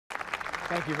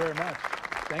Thank you very much.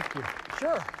 Thank you.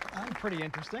 Sure, I'm pretty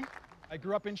interesting. I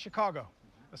grew up in Chicago,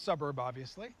 a suburb,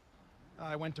 obviously.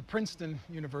 I went to Princeton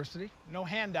University. No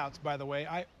handouts, by the way.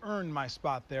 I earned my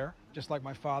spot there, just like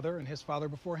my father and his father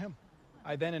before him.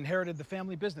 I then inherited the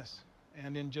family business.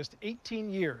 And in just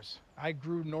 18 years, I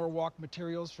grew Norwalk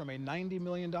Materials from a $90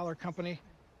 million company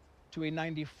to a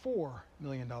 $94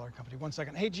 million company. One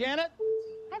second. Hey, Janet.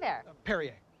 Hi there.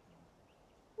 Perrier.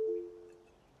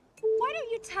 Why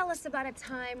don't you tell us about a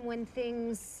time when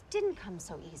things didn't come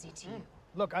so easy to you?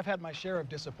 Look, I've had my share of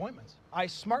disappointments. I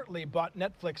smartly bought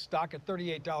Netflix stock at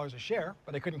 $38 a share,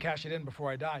 but I couldn't cash it in before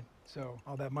I died. So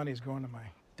all that money's going to my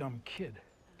dumb kid.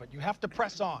 But you have to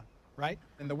press on, right?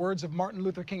 In the words of Martin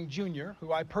Luther King Jr.,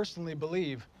 who I personally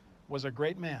believe was a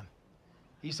great man,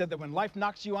 he said that when life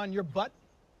knocks you on your butt,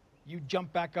 you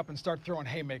jump back up and start throwing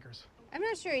haymakers. I'm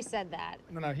not sure he said that.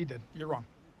 No, he did. You're wrong.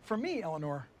 For me,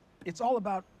 Eleanor, it's all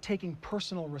about taking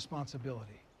personal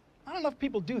responsibility. Not enough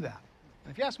people do that.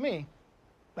 And if you ask me,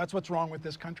 that's what's wrong with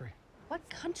this country. What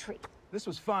country? This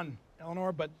was fun,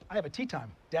 Eleanor, but I have a tea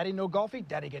time. Daddy no golfy,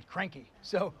 daddy get cranky.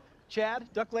 So, Chad,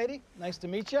 Duck Lady, nice to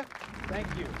meet you. Thank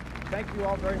you. Thank you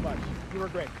all very much. You were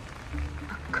great.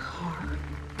 A car?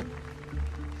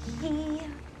 He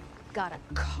got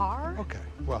a car? Okay,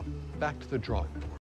 well, back to the drawing board.